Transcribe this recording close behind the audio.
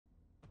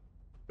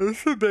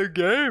This is a big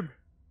game.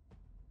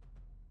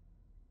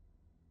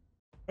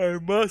 I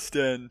must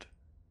end.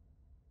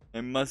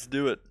 I must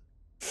do it.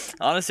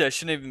 Honestly, I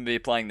shouldn't even be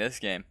playing this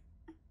game.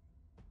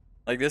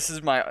 Like, this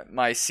is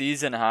my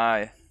season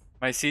high.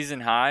 My season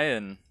high,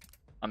 and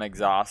I'm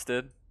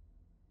exhausted.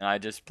 And I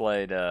just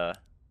played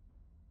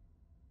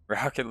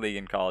Rocket League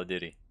and Call of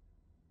Duty.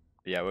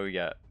 But yeah, what we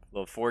got? A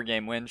little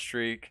 4-game win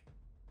streak.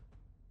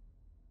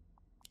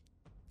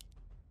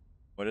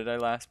 What did I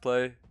last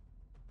play?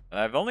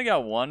 I've only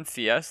got one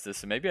Fiesta,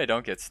 so maybe I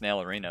don't get Snail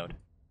Areno'd.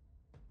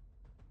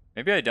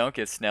 Maybe I don't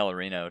get Snail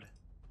Areno'd.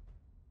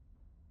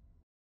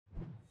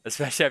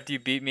 Especially after you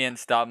beat me and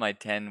stop my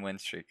 10 win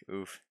streak.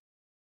 Oof.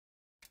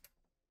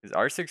 Is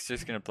R6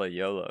 just gonna play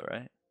YOLO,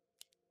 right?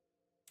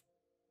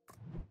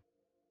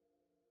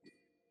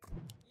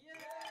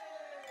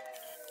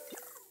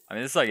 I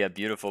mean, this is like a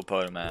beautiful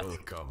POTA mask.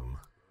 Welcome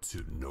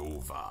to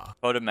Nova.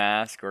 POTA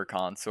mask or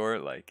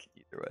consort, like,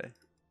 either way.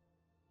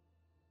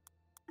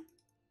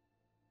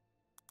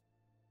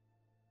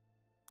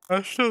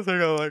 I still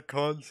think I like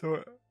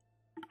consort.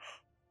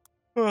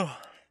 Oh.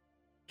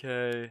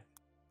 Okay.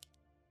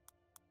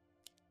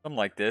 Something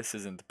like this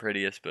isn't the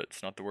prettiest, but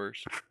it's not the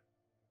worst.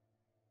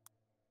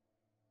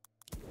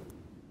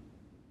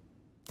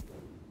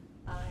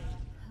 I'm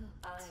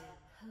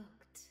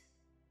hooked.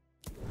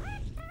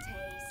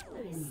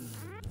 Tasteless.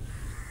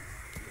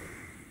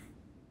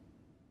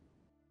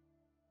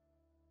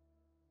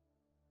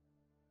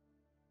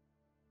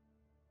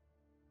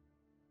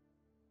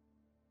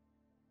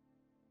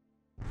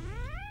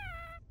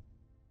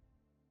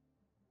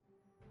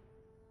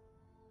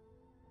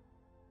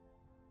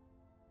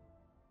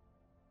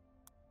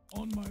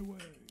 On my way.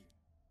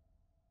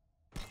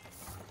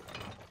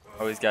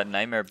 Oh, he's got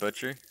Nightmare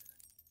Butcher.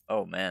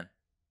 Oh, man.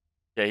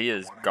 Yeah, he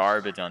is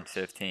garbage on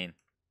 15.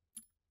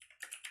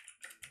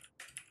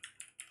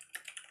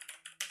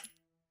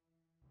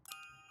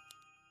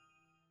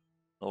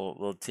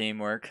 Little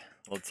teamwork.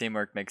 Little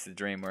teamwork makes the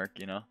dream work,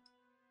 you know?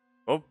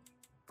 Oh.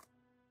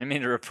 I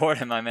mean to report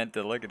him, I meant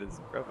to look at his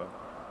profile.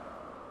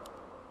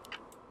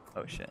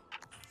 Oh, shit.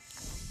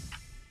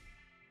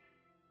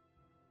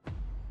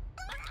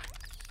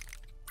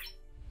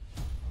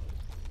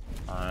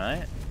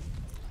 Alright.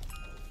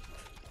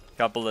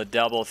 Couple of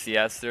double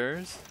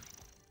Fiestas.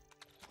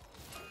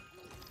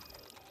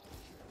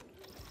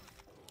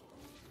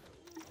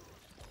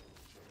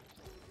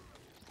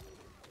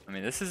 I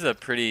mean, this is a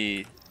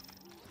pretty... Is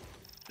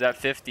that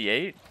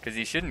 58? Because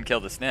he shouldn't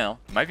kill the snail.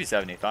 It might be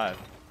 75.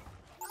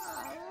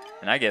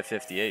 And I get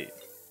 58.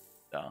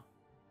 So.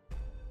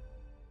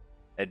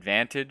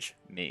 Advantage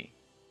me.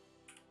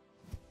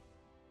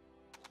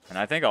 And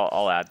I think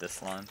I'll add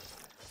this line.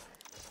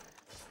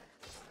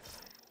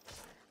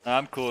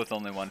 I'm cool with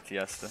only one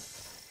Fiesta.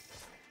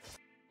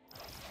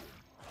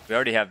 We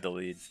already have the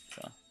lead,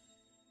 so.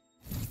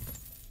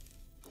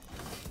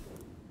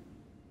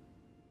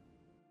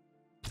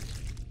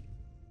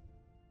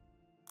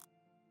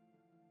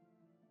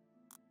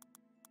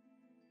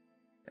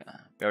 Yeah,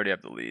 we already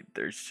have the lead.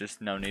 There's just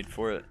no need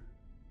for it.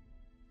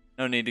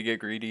 No need to get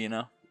greedy, you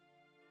know?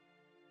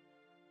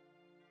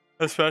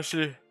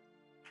 Especially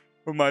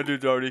when my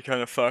dude's already kind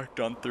of fucked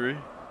on 3.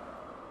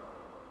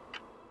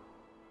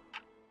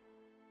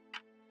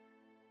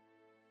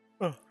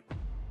 Oh.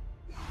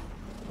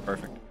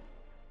 Perfect.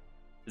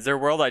 Is there a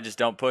world I just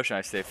don't push and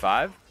I stay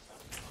 5?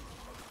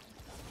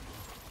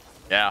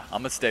 Yeah, I'm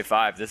gonna stay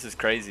 5. This is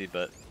crazy,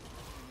 but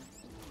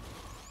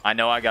I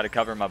know I gotta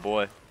cover my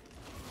boy.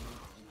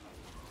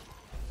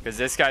 Because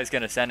this guy's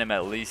gonna send him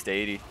at least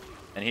 80.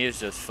 And he is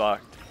just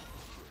fucked.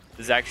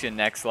 This is actually a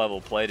next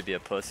level play to be a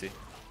pussy.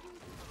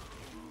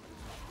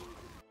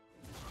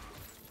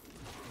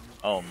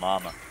 Oh,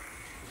 mama.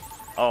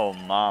 Oh,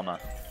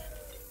 mama.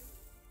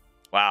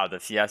 Wow, the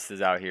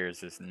Fiestas out here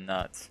is just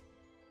nuts.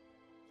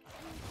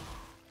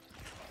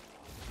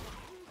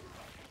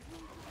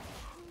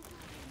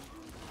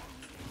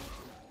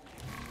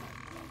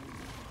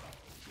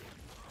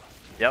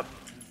 Yep.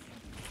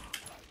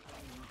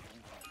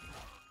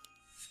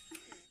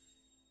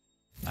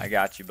 I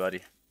got you,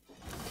 buddy.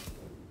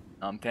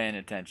 I'm paying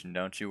attention,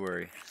 don't you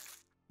worry.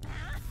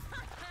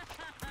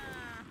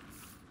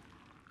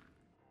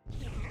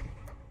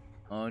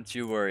 Don't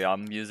you worry,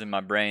 I'm using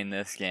my brain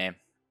this game.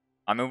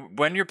 I mean,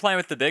 when you're playing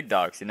with the big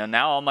dogs, you know,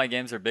 now all my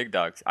games are big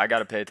dogs. I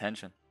gotta pay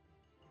attention.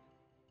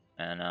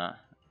 And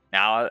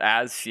now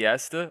as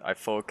Fiesta, I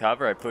full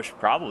cover, I push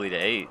probably to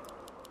 8.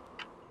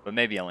 But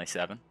maybe only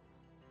 7.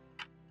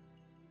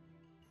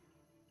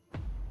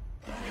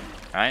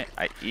 Alright,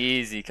 I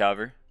easy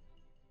cover.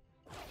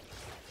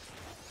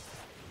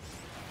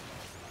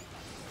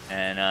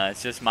 And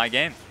it's just my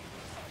game.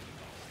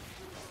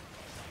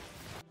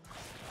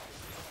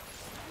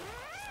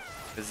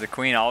 Because the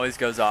queen always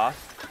goes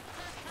off.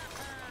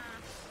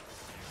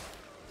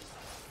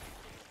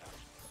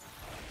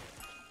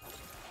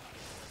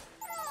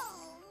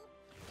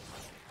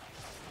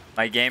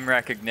 My game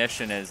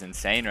recognition is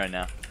insane right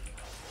now.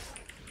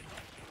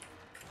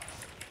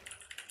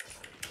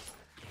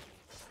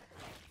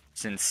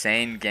 It's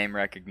insane game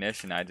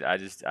recognition. I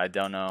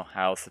don't know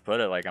how else to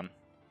put it. Like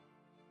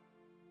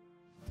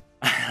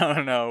I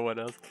don't know what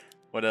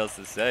else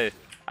to say.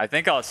 I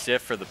think I'll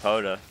shift for the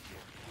POTA.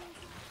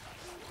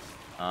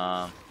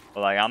 But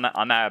like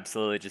I'm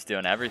absolutely just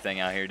doing everything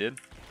out here, dude.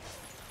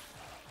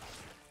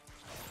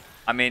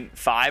 I mean,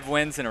 5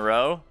 wins in a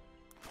row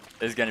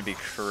is gonna be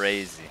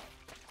crazy.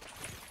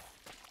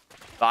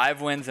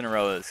 5 wins in a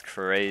row is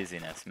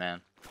craziness,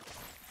 man.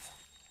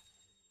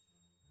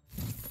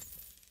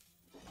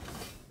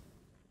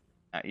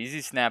 Now,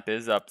 Easy Snap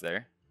is up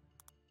there.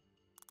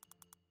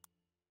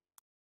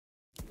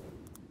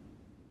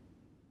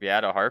 We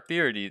add a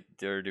heartbeat,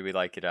 or do we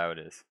like it how it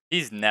is?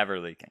 He's never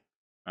leaking,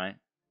 right?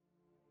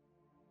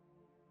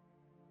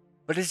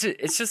 But it's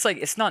just like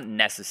it's not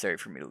necessary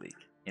for me to leak,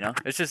 you know?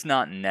 It's just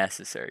not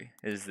necessary.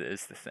 Is the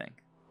thing.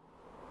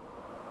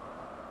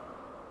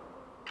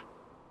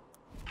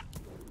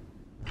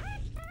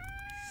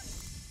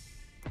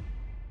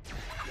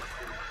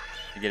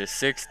 You get a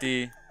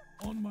 60.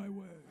 On my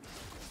way.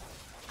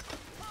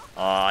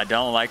 Oh, I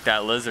don't like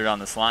that lizard on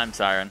the slime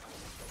siren.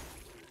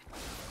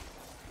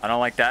 I don't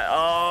like that.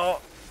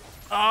 Oh!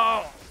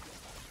 Oh!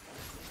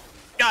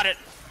 Got it!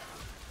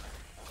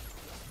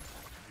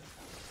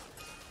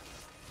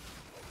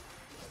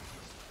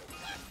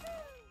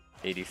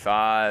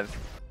 $85.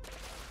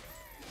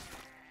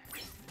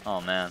 Oh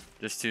man,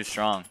 just too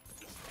strong.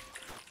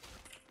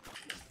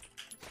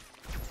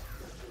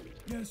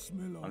 Yes,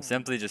 I'm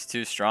simply just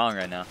too strong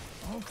right now.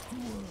 Off to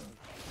work.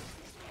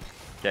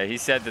 Okay, he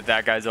said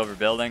that guy's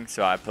overbuilding,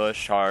 so I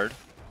pushed hard.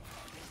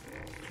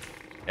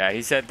 Yeah,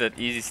 he said that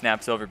Easy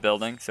Snap's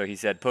overbuilding, so he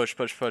said push,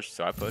 push, push,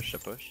 so I pushed,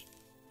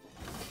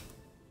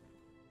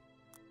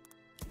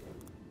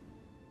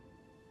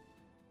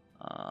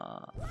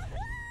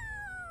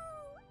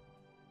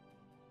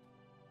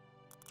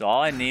 So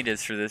all I need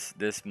is for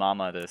this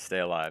mama to stay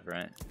alive,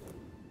 right?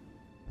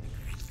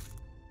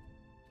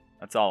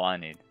 That's all I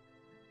need.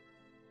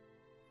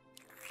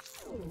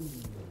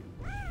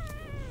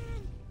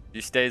 If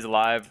he stays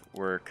alive,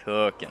 we're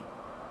cooking.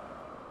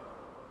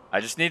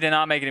 I just need to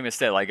not make any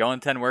mistake. Like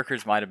going 10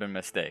 workers might have been a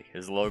mistake. It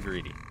was a little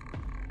greedy.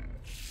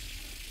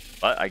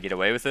 But I get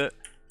away with it.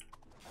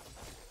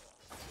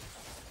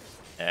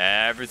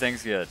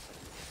 Everything's good.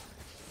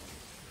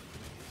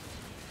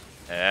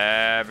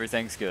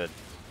 Everything's good.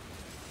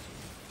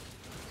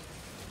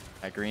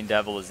 That green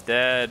devil is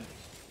dead.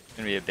 It's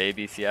gonna be a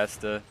baby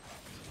Fiesta.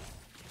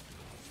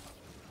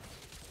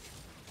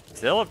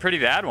 Still a pretty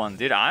bad one,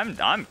 dude.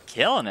 I'm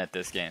killing it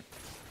this game.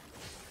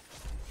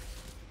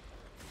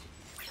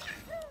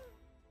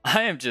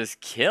 I am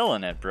just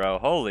killing it, bro.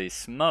 Holy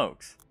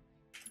smokes.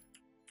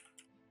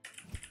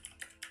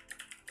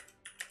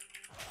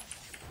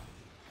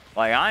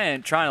 Like, I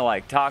ain't trying to,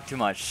 like, talk too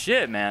much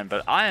shit, man,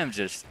 but I am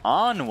just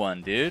on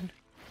one, dude.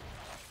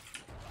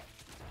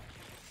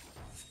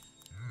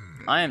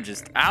 I am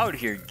just out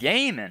here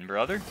gaming,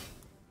 brother.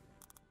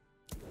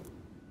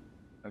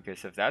 Okay,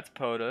 so if that's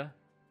POTA.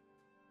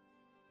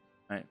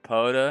 Alright,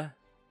 POTA.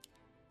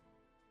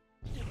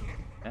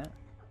 Yeah.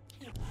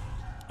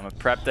 I'm gonna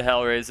prep the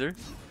Hellraiser.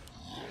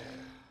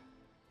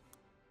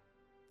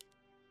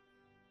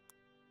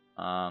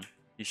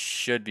 He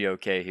should be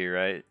okay here,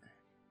 right?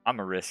 I'm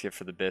gonna risk it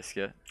for the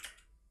biscuit.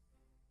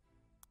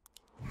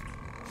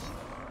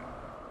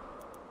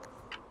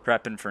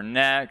 Prepping for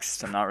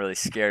next. I'm not really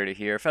scared of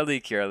here. If I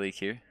leak here, I leak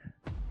here.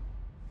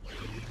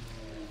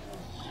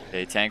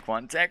 Okay, tank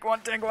one, tank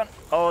one, tank one.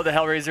 Oh, the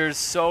Hellraiser is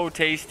so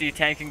tasty.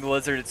 Tanking the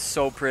lizard, it's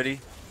so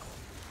pretty.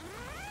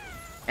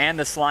 And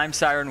the slime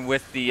siren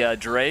with the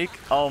Drake.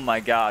 Oh my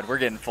god, we're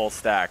getting full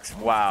stacks.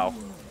 Wow.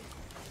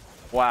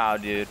 Wow,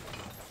 dude.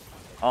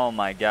 Oh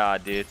my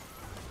god, dude.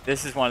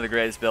 This is one of the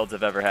greatest builds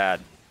I've ever had.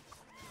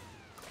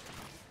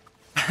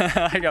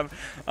 Like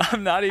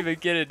I'm not even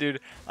kidding, dude.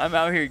 I'm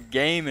out here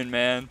gaming,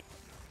 man.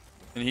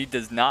 And he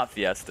does not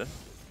Fiesta.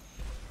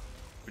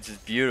 Which is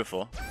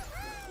beautiful.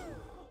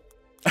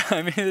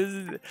 I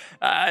mean,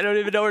 I don't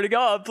even know where to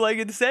go. I'm playing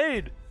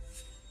insane.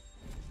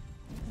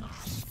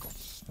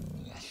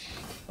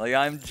 Like,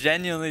 I'm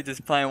genuinely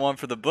just playing one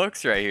for the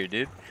books right here,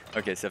 dude.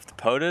 Okay, so if the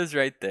POTA is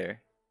right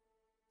there.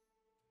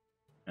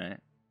 Right?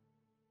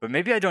 But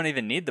maybe I don't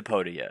even need the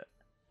POTA yet.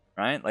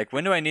 Right? Like,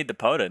 when do I need the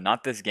POTA?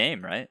 Not this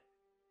game, right?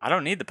 I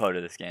don't need the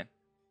POTA this game.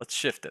 Let's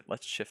shift it.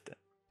 Let's shift it.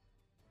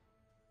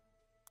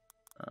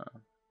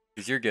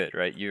 Because you're good,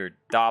 right? You're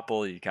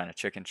Doppel. You kind of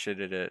chicken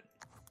shitted it.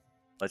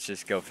 Let's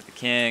just go for the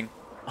king.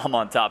 I'm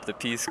on top of the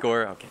P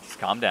score. Okay, just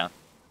calm down.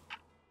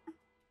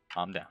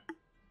 Calm down.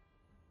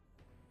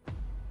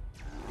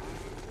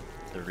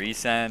 The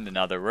resend,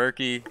 another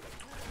worky.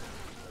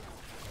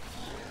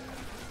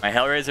 My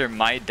Hellraiser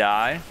might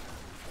die.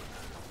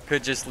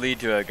 Could just lead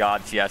to a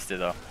God Fiesta,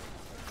 though.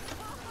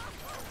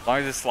 As long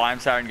as the slime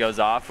siren goes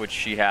off, which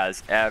she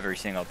has every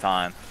single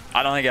time.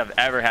 I don't think I've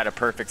ever had a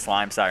perfect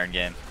slime siren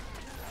game.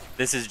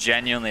 This is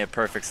genuinely a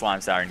perfect slime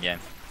siren game.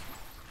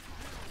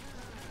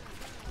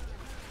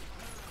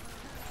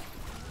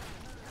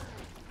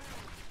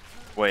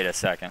 Wait a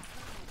second.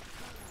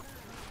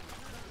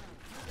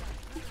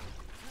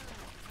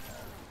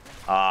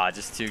 Ah,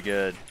 just too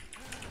good.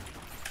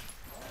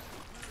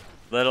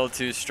 Little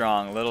too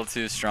strong, little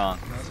too strong.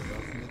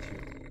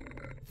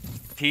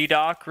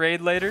 P-Doc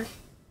raid later?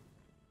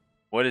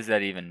 What does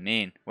that even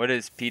mean? What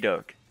is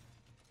P-Doc?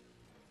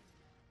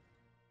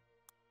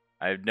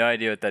 I have no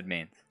idea what that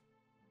means.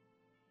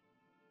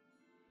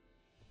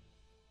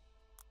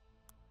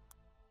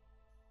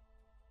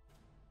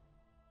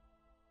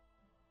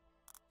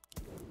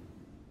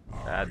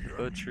 Bad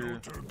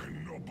butcher.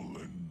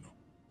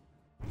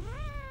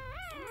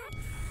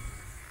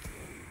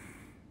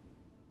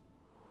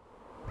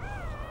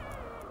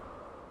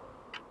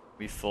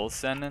 We full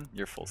sending?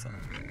 You're full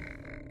sending.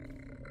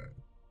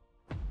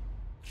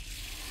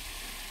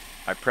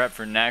 I prep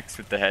for next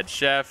with the head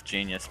chef.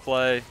 Genius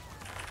play.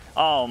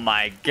 Oh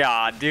my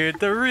god, dude.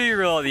 The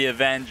reroll of the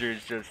Avengers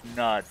is just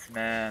nuts,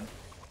 man.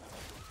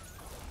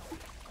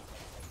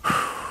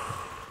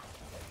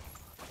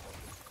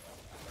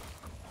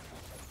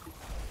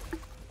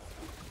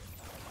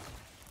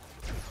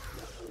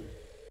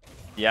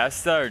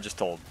 Fiesta or just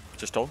told?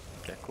 Just told?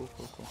 Okay, cool,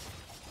 cool, cool.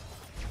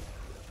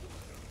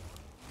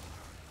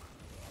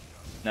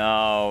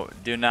 No,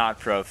 do not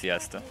pro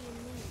Fiesta.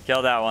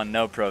 Kill that one,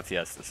 no pro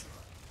Fiestas.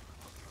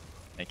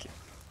 Thank you.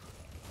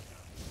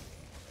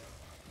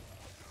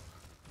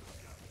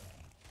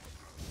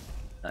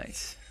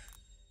 Nice.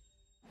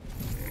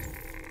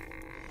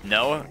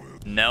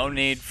 No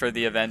need for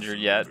the Avenger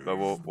yet, but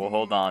we'll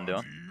hold on to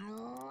him.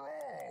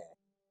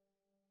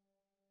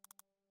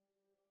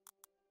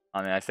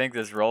 I mean, I think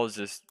this roll is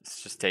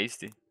just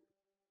tasty.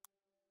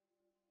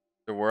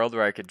 The world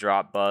where I could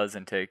drop Buzz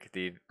and take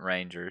the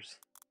Rangers.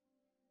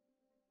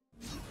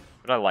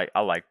 But I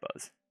like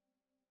Buzz.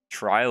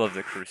 Trial of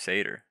the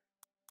Crusader.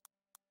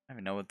 I don't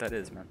even know what that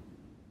is, man.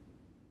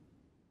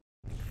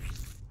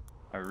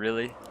 I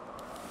really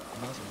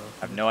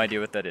have no idea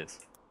what that is.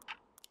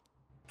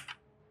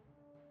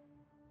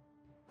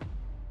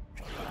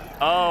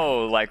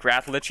 Oh, like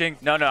Wrath Liching?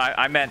 No,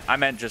 I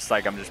meant just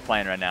like I'm just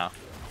playing right now.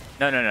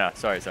 No.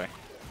 Sorry.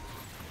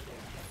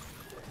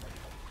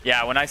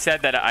 Yeah, when I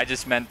said that, I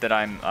just meant that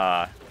I'm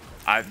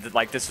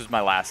like this was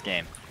my last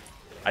game.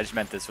 I just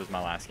meant this was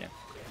my last game.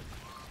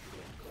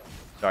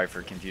 Sorry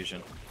for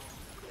confusion.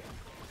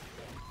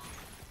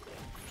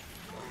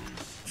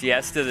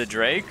 Fiesta the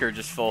Drake or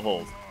just full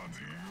hold?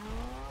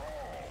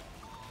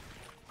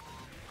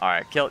 All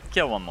right,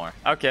 kill one more.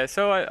 Okay,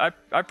 so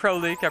I pro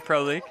leak.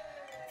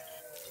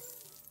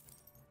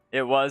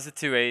 It was a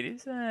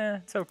 280s.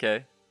 It's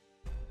okay.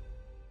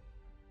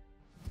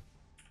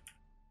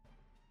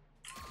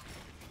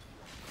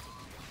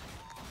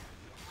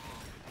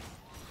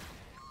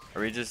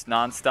 Are we just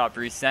non-stop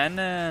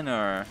resending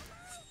or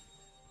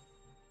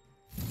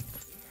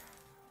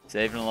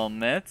saving a little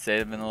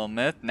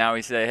myth? Now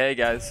we say, hey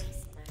guys,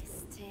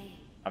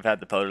 I've had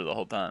the POTA the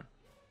whole time.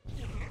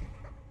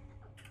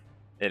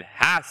 It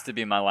has to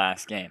be my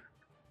last game.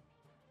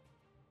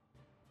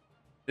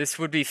 This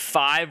would be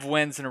 5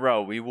 wins in a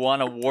row. We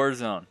won a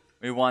Warzone.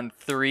 We won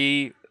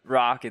 3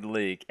 Rocket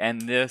League.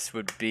 And this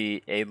would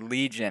be a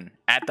Legion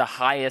at the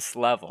highest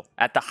level.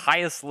 At the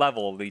highest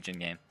level Legion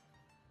game.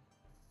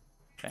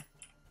 Okay.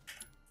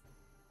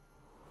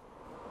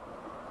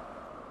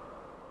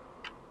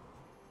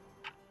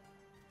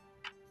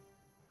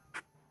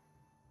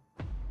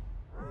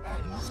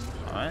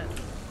 Alright.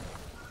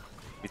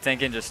 You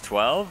thinking just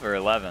 12 or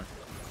 11?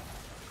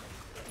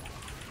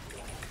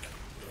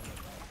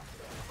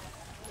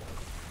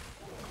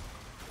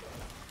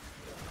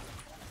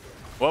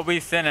 What we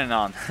thinning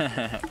on?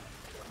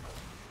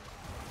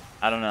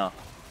 I don't know.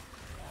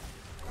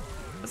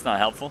 That's not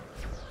helpful.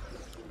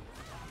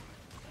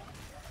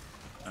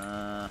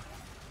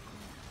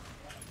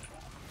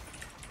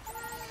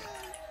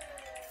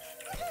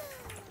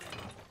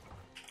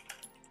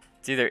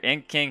 It's either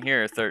Ink King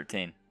here or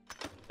 13.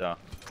 So.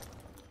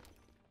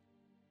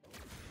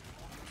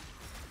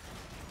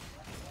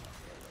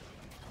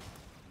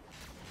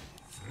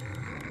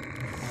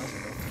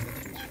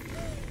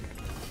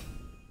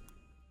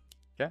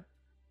 Okay.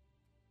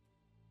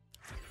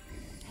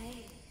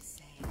 Hey,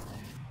 sailor.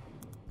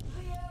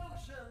 The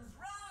oceans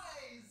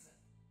rise.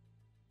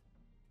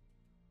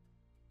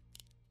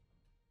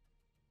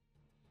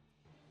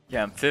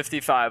 Yeah, I'm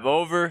 55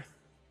 over.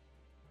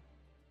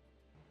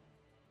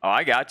 Oh,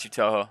 I got you,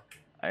 Toho.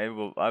 I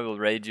will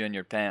raid you in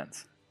your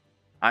pants.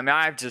 I mean,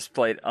 I've just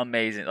played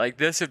amazing. Like,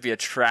 this would be a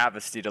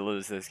travesty to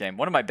lose this game.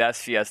 One of my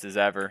best Fiestas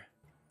ever.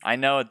 I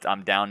know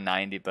I'm down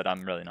 90, but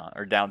I'm really not.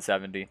 Or down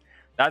 70.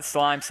 That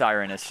Slime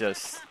Siren is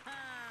just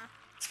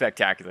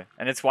spectacular.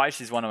 And it's why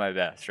she's one of my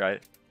best,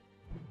 right?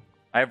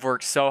 I've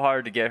worked so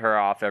hard to get her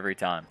off every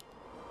time.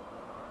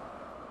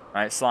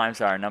 Right, Slime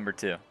Siren, number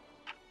 2.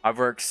 I've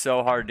worked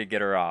so hard to get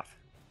her off.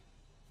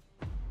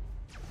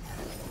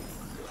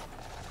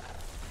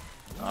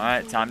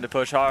 Alright, time to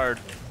push hard.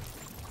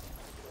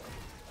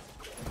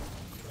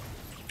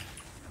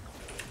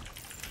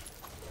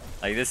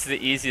 Like, this is the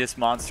easiest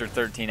Monster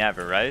 13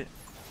 ever, right?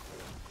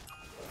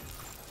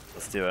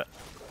 Let's do it.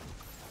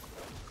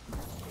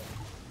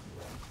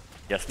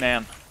 Yes,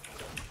 ma'am.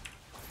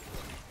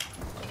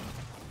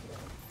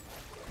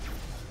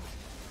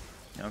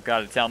 You don't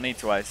gotta tell me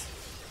twice.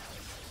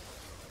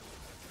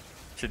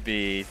 Should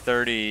be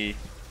 30,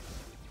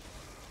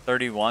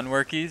 31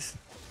 workies.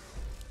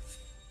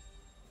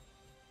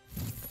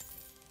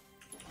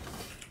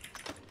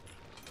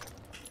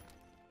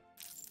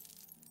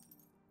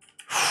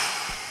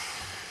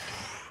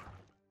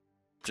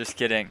 Just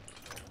kidding.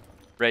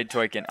 Raid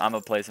Toykin, I'm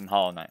gonna play some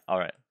Hollow Knight.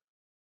 Alright.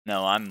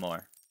 No, I'm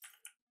more.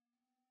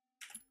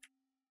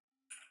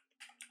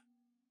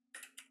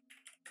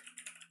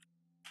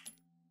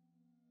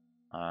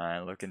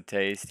 Alright, looking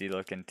tasty,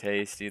 looking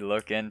tasty,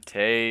 looking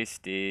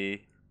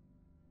tasty.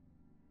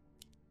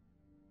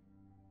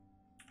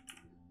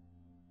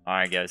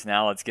 Alright guys,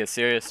 now let's get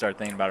serious, start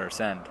thinking about our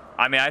send.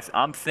 I mean,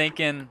 I'm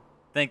thinking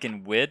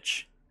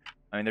witch.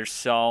 I mean, there's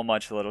so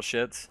much little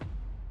shits.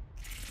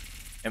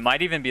 It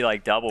might even be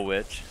like double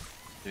witch,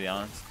 to be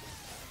honest.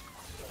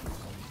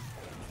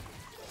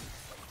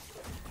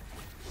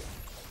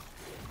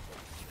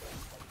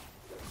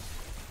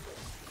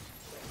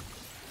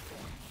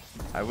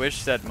 I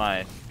wish that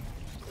my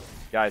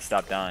guy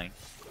stopped dying.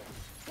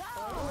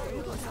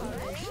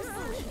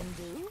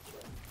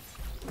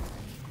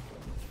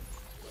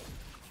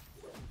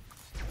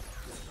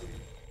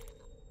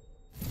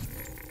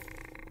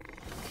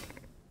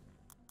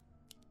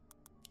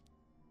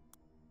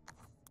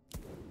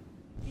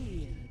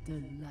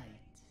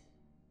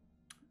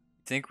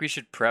 Think we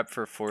should prep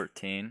for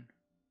 14?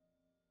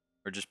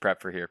 Or just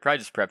prep for here? Probably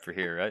just prep for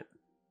here, right?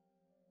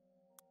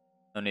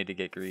 No need to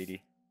get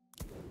greedy.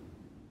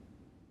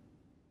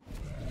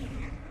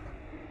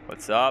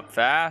 What's up,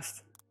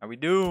 fast? How we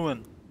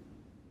doing?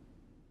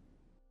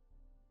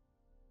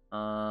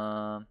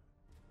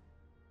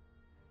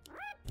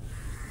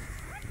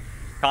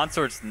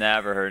 Consorts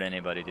never hurt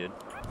anybody, dude.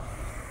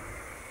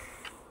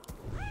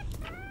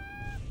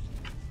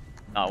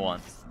 Not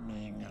once.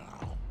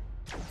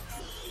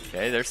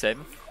 Okay, they're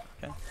saving.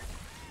 Okay.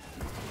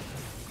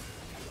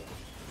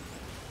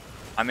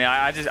 I mean,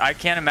 I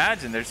can't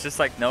imagine. There's just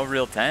like no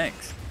real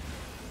tanks.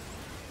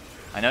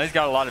 I know he's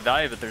got a lot of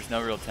value, but there's no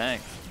real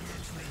tanks.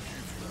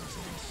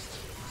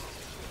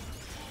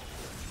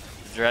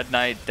 Dread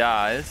Knight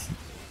dies.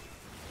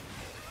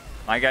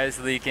 My guy's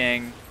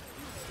leaking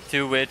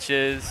 2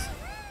 witches,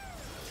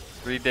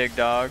 3 big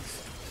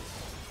dogs.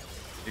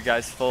 Your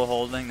guy's full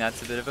holding.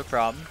 That's a bit of a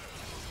problem.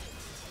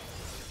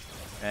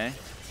 Okay.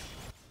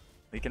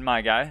 Leaking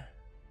my guy.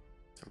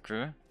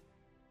 Okay.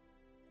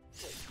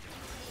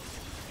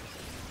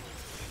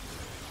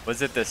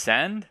 Was it the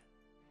send?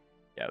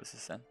 Yeah, it was the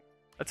send.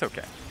 That's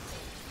okay.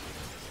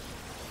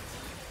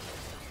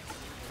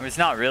 I mean, it's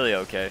not really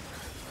okay,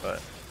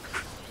 but...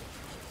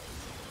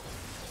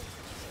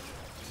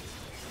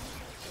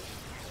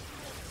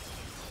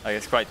 like,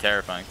 it's quite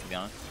terrifying, to be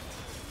honest.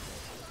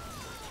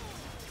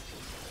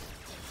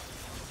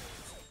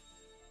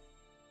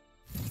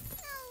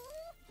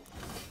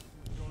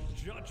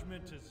 Your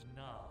judgment is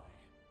nigh.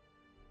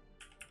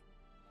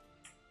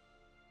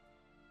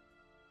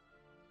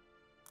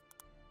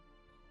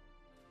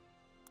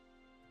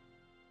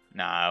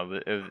 Nah,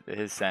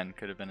 his send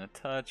could have been a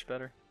touch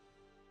better.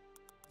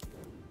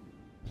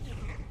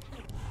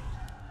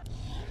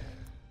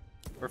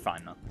 We're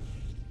fine though.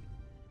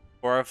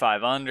 4 or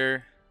 5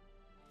 under.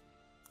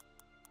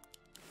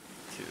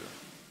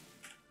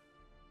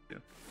 2.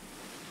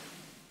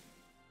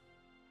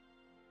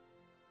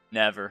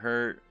 Never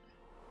hurt.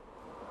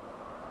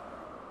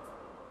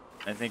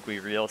 I think we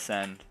real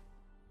send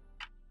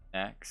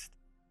next.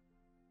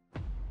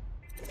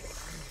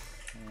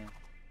 Yeah.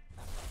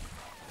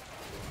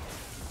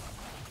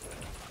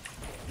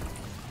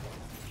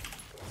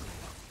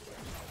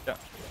 Yeah.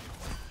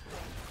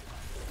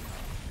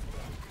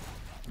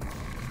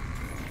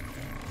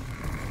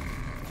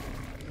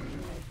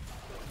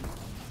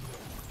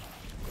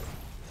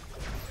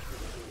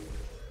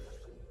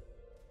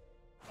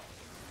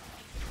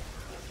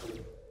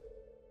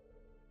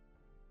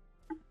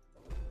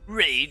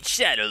 Raid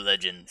Shadow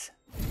Legends.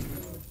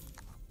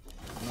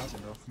 Not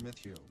enough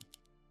Matthew.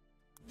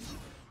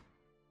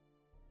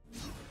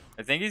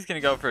 I think he's gonna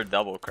go for a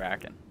double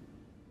Kraken.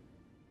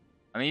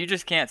 I mean, you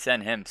just can't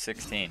send him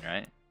 16,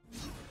 right?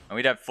 And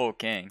we'd have full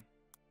king.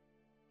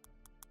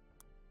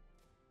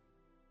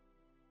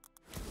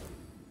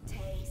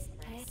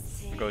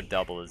 Go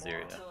double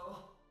Azeria.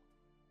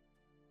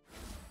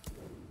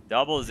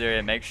 Double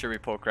Azeria, make sure we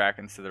pull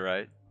Krakens to the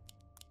right.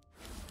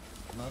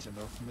 Not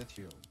enough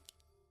Matthew.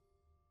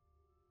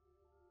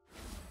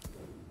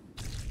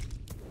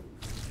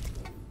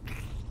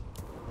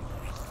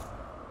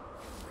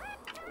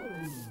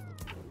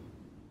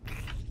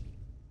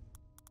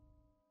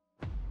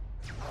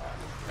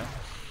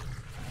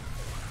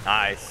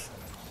 Nice.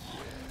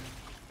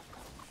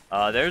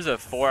 There's a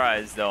 4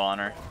 eyes though on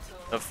her.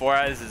 The 4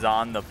 eyes is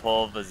on the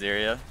pull of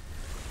Azeria.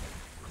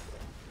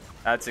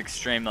 That's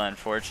extremely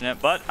unfortunate,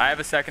 but I have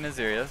a second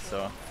Azeria,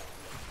 so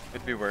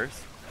could be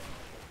worse.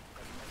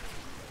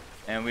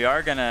 And we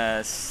are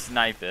gonna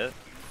snipe it.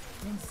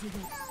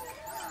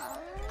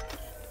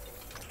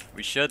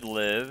 We should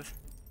live.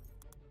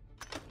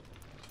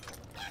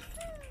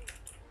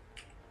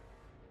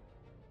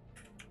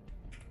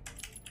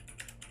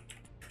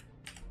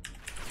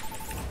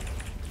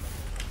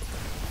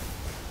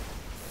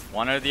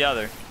 One or the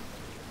other.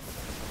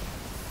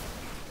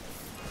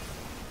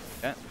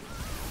 Okay.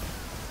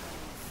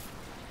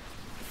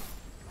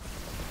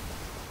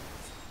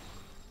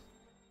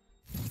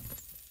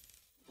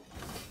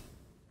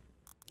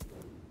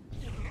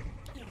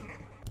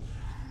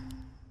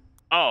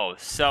 Oh,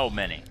 so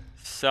many.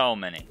 So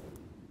many.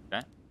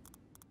 Okay.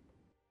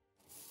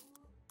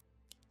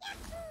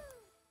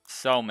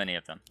 So many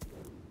of them.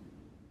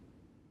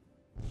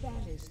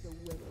 That is the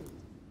wicked.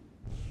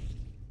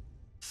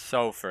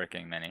 So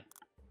freaking many.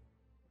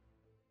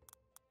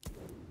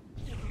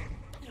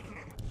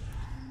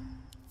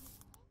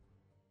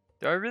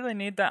 Do I really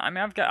need that? I mean,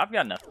 I've got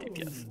enough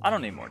DPS. I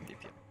don't need more DPS.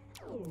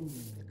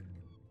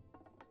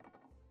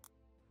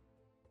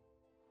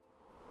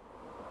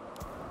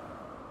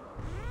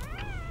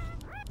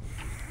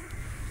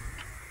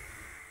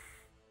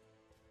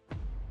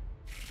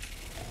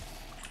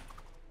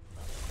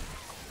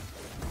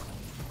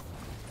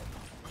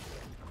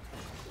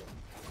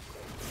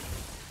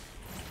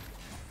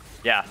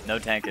 Yeah, no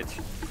tankage.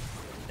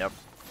 Yep.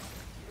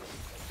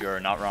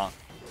 You're not wrong.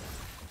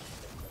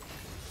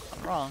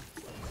 Not wrong.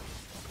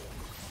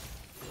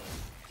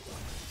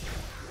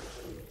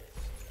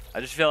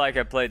 I just feel like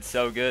I played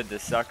so good,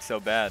 this sucks so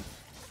bad.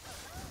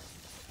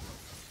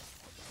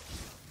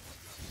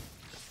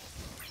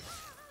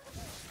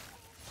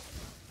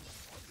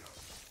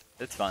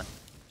 It's fun.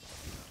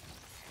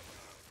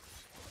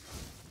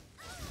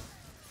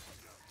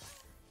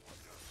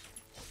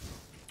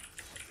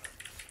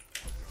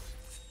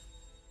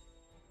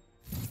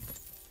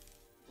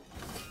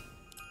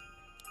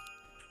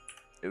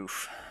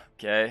 Oof.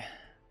 Okay.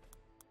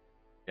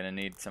 Gonna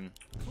need some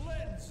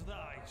Cleanse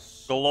thy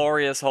soul.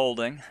 glorious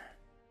holding.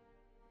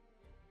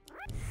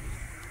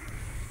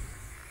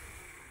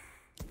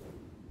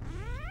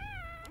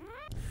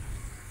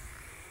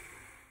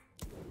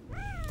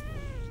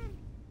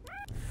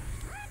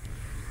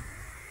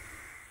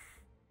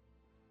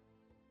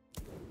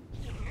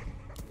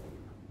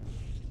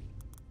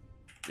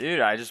 Dude,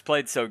 I just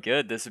played so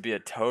good. This would be a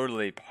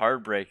totally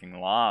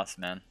heartbreaking loss,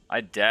 man.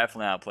 I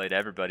definitely outplayed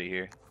everybody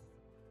here.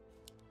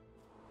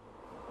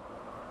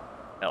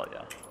 Hell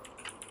yeah.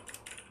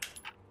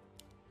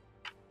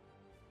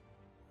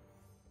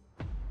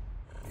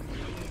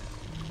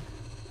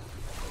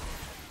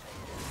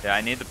 Yeah,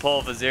 I need the pull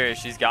of Azir.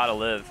 She's gotta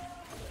live.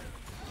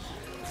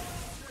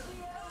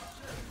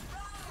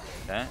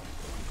 Okay.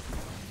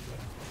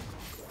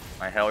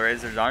 My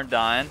Hellraisers aren't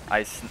dying.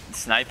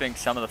 Sniping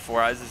some of the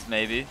Four Eyes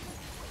maybe.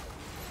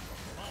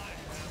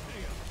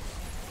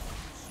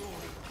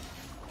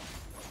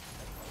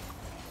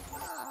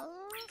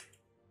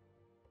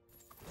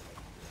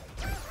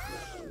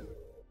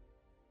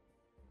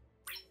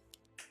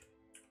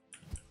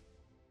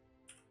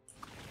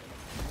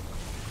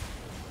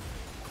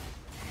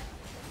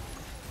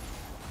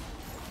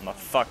 I'm a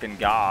fucking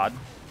god.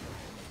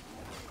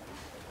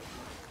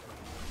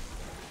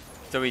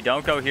 So we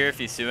don't go here if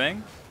he's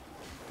suing?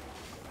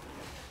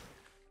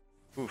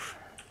 Oof.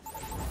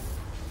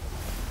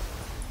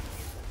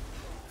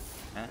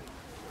 Eh.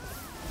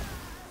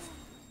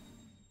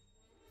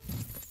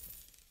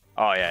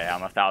 Oh yeah, I'm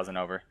 1,000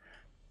 over.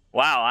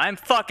 Wow, I'm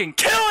fucking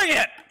killing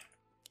it!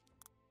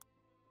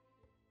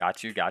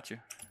 Got you, got you.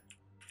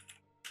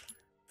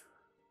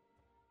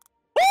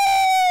 Woo!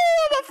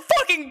 I'm a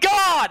fucking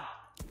god!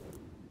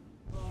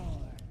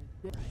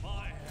 My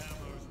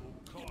hammers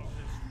will carve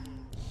this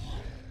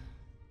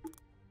world.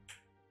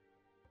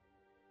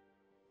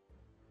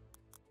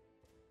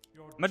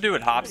 I'm gonna do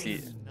what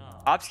Hopsky.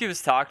 Hopsky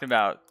was talking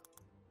about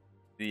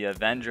the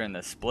Avenger and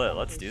the split.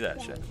 Let's do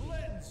that shit.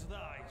 Cleanse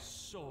thy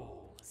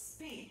soul.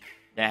 Speak.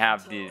 Can't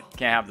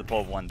have the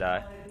pull of one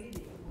die.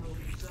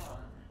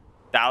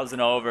 1,000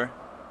 over.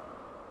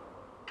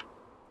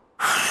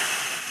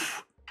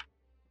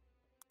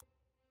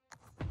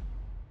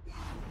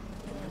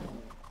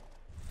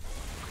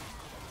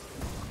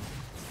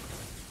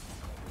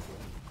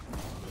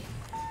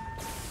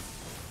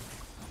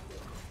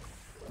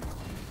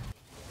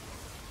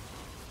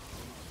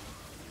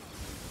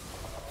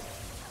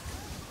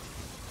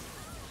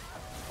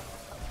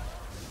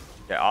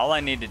 Okay, all I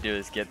need to do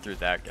is get through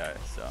that guy,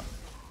 so.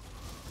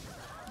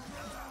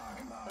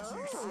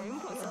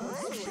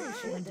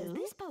 What does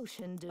this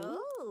potion do?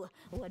 Oh,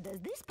 what does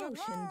this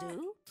potion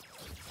do?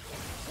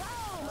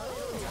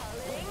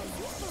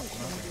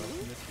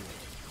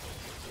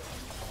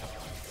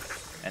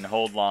 And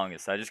hold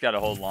longest. I just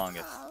gotta hold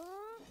longest.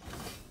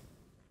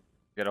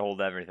 Gotta hold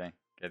everything.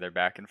 Okay, they're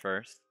back in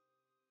first.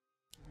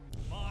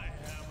 My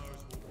hammers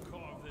will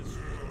carve this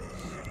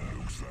world.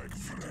 Looks like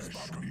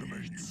flesh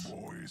needs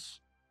voice.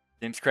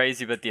 Seems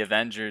crazy, but the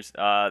Avengers,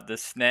 the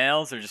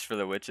snails are just for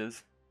the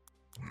witches.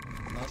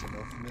 Not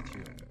enough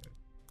material.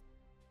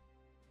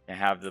 Can't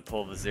have the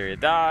pull of Aziria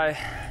die.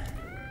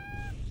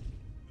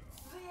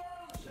 The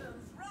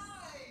oceans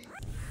rise.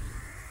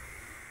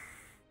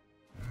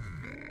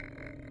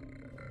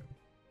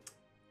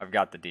 I've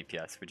got the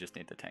DPS. We just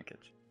need the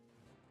tankage.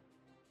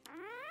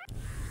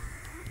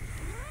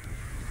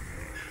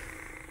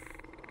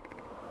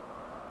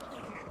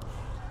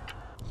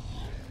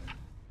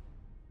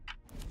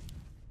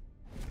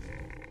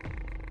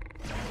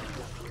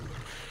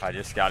 I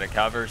just gotta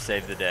cover,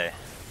 save the day.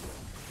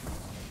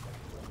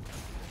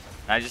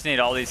 I just need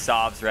all these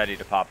sobs ready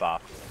to pop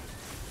off.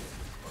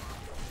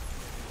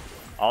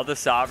 All the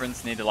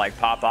sovereigns need to like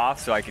pop off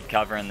so I could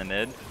cover in the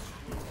mid.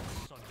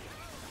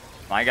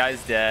 My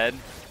guy's dead.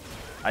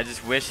 I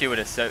just wish he would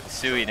have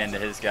suied into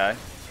his guy.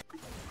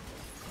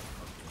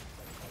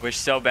 Wish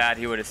so bad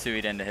he would have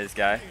suied into his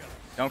guy.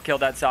 Don't kill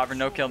that sovereign.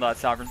 Don't kill that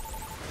sovereign.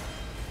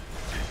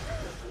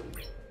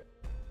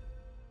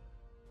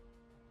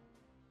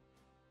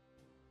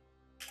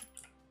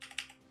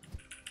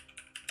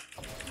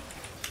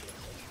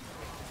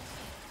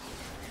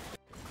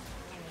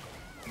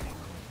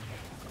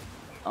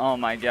 Oh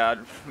my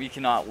god, we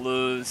cannot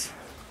lose.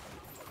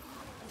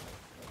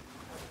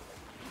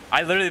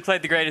 I literally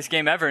played the greatest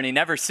game ever and he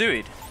never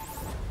suied.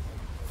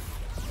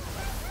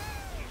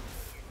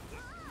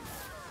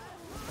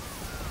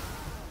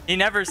 He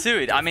never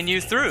suied. I mean,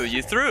 you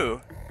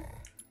threw.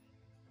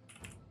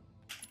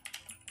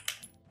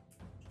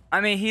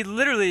 I mean, he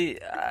literally...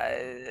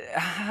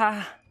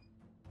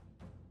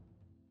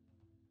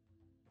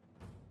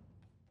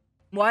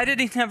 Why did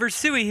he never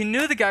sue? He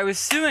knew the guy was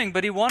suing,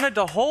 but he wanted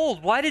to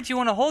hold. Why did you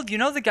want to hold? You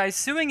know the guy's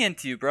suing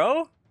into you,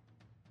 bro.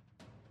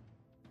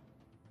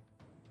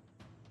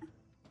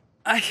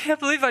 I can't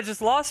believe I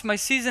just lost my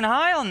season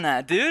high on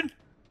that, dude.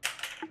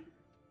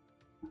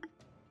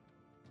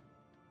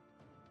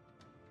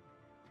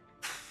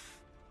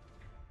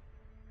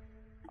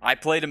 I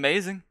played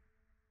amazing.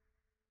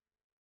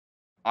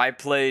 I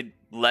played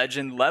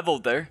legend level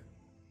there.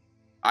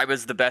 I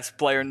was the best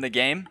player in the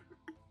game.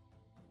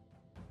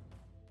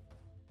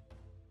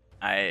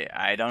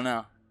 I don't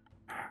know.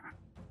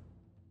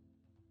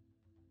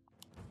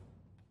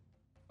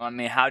 I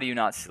mean, how do you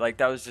not... Like,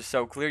 that was just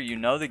so clear. You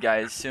know the guy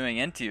is suing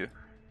into you.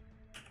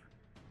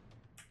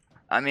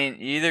 I mean,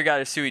 you either got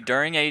to sue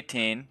during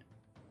 18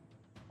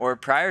 or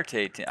prior to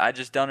 18. I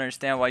just don't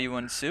understand why you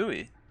wouldn't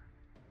sue.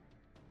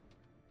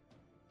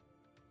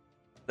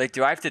 Like,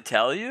 do I have to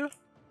tell you?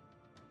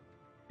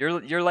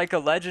 You're like a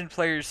legend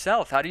player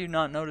yourself. How do you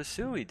not know to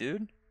sue,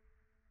 dude?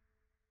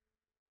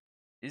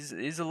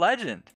 He's a legend.